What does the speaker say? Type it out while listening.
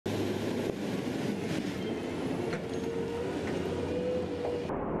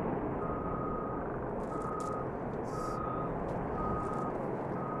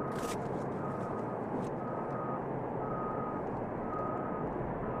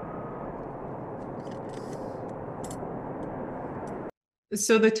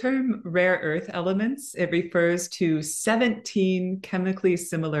So the term rare earth elements, it refers to 17 chemically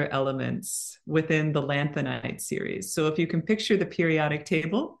similar elements within the lanthanide series. So if you can picture the periodic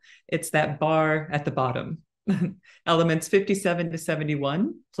table, it's that bar at the bottom. Elements 57 to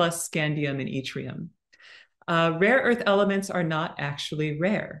 71, plus scandium and yttrium. Rare earth elements are not actually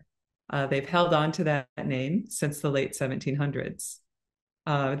rare. They've held on to that name since the late 1700s.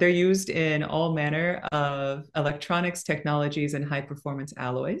 They're used in all manner of electronics, technologies, and high performance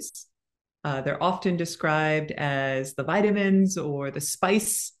alloys. They're often described as the vitamins or the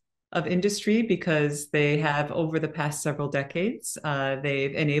spice of industry because they have, over the past several decades,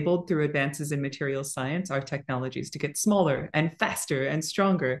 they've enabled through advances in material science our technologies to get smaller and faster and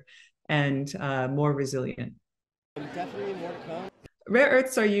stronger and more resilient. Definitely more to come. Rare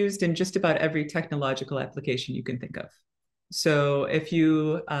earths are used in just about every technological application you can think of. So if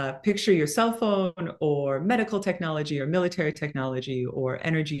you picture your cell phone or medical technology or military technology or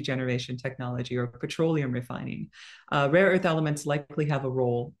energy generation technology or petroleum refining, rare earth elements likely have a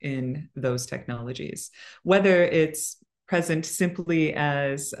role in those technologies. Whether it's present simply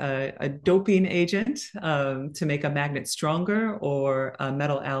as a doping agent to make a magnet stronger or a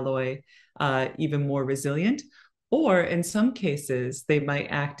metal alloy even more resilient, or in some cases, they might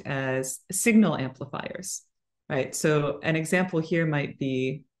act as signal amplifiers. Right. So an example here might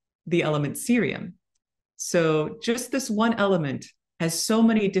be the element cerium. So just this one element has so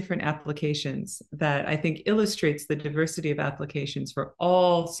many different applications that I think illustrates the diversity of applications for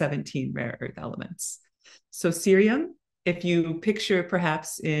all 17 rare earth elements. So cerium, if you picture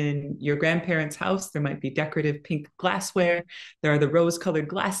perhaps in your grandparents' house, there might be decorative pink glassware. There are the rose-colored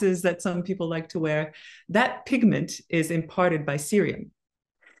glasses that some people like to wear. That pigment is imparted by cerium.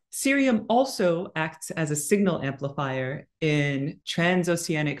 Cerium also acts as a signal amplifier in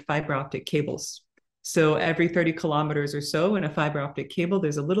transoceanic fiber optic cables. So every 30 kilometers or so in a fiber optic cable,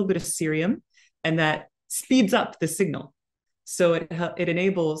 there's a little bit of cerium, and that speeds up the signal. So it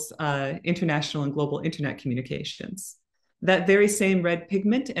enables international and global internet communications. That very same red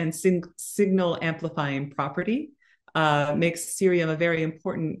pigment and signal amplifying property makes cerium a very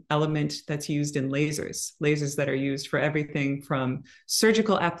important element that's used in lasers that are used for everything from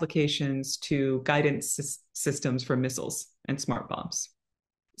surgical applications to guidance systems for missiles and smart bombs.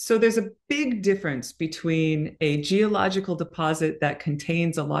 So there's a big difference between a geological deposit that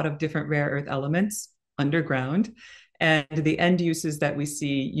contains a lot of different rare earth elements underground and the end uses that we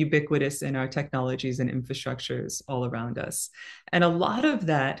see ubiquitous in our technologies and infrastructures all around us. And a lot of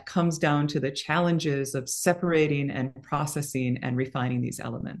that comes down to the challenges of separating and processing and refining these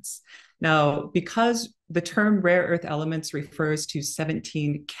elements. Now, because the term rare earth elements refers to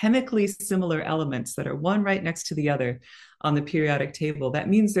 17 chemically similar elements that are one right next to the other on the periodic table, that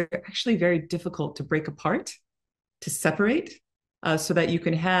means they're actually very difficult to break apart, to separate, so that you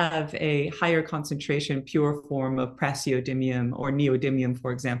can have a higher concentration pure form of praseodymium or neodymium,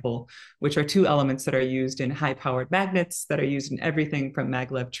 for example, which are two elements that are used in high-powered magnets that are used in everything from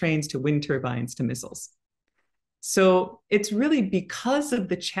maglev trains to wind turbines to missiles. So it's really because of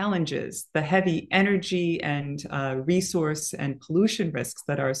the challenges, the heavy energy and resource and pollution risks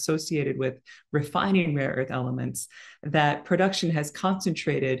that are associated with refining rare earth elements that production has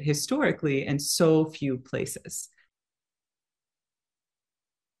concentrated historically in so few places.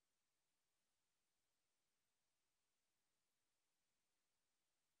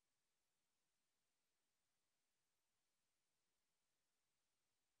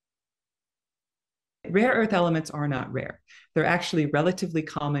 Rare earth elements are not rare. They're actually relatively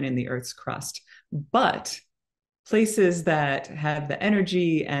common in the Earth's crust. But places that have the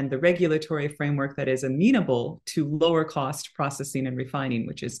energy and the regulatory framework that is amenable to lower cost processing and refining,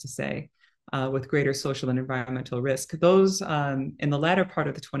 which is to say, with greater social and environmental risk, those in the latter part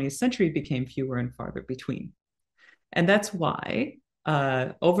of the 20th century became fewer and farther between. And that's why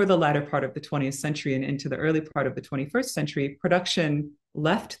over the latter part of the 20th century and into the early part of the 21st century, production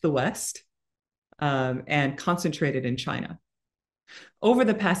left the West and concentrated in China. Over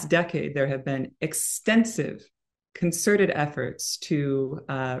the past decade, there have been extensive concerted efforts to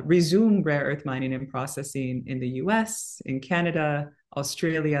resume rare earth mining and processing in the US, in Canada,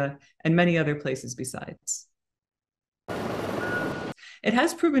 Australia, and many other places besides. It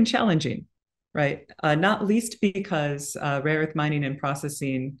has proven challenging, right? Not least because rare earth mining and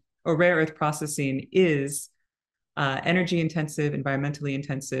processing, or rare earth processing, is energy intensive, environmentally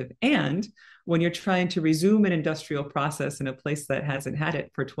intensive, and when you're trying to resume an industrial process in a place that hasn't had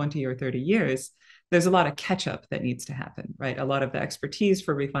it for 20 or 30 years, there's a lot of catch up that needs to happen, right? A lot of the expertise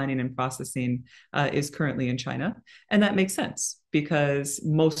for refining and processing is currently in China. And that makes sense because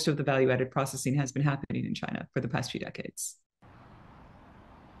most of the value added processing has been happening in China for the past few decades.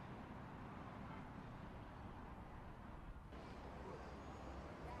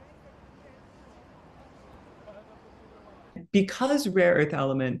 because rare earth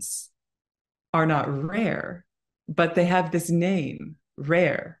elements are not rare, but they have this name,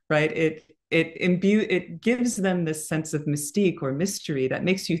 rare, right? It gives them this sense of mystique or mystery that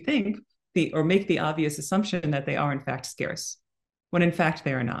makes you think or make the obvious assumption that they are in fact scarce, when in fact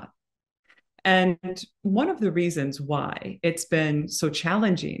they are not. And one of the reasons why it's been so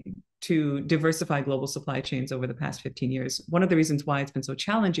challenging to diversify global supply chains over the past 15 years, one of the reasons why it's been so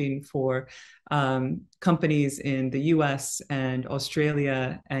challenging for companies in the US and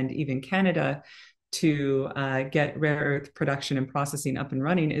Australia and even Canada to get rare earth production and processing up and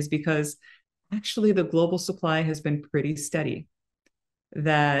running is because actually the global supply has been pretty steady.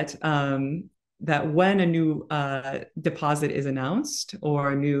 That when a new deposit is announced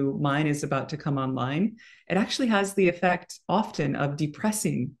or a new mine is about to come online, it actually has the effect often of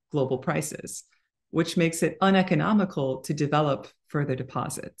depressing global prices, which makes it uneconomical to develop further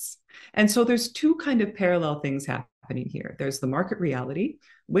deposits. And so there's two kind of parallel things happening here. There's the market reality,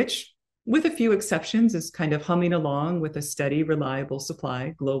 which with a few exceptions is kind of humming along with a steady, reliable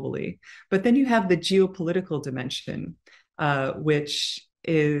supply globally. But then you have the geopolitical dimension, which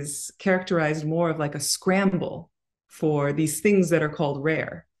is characterized more of like a scramble for these things that are called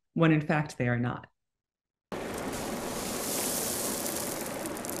rare, when in fact they are not.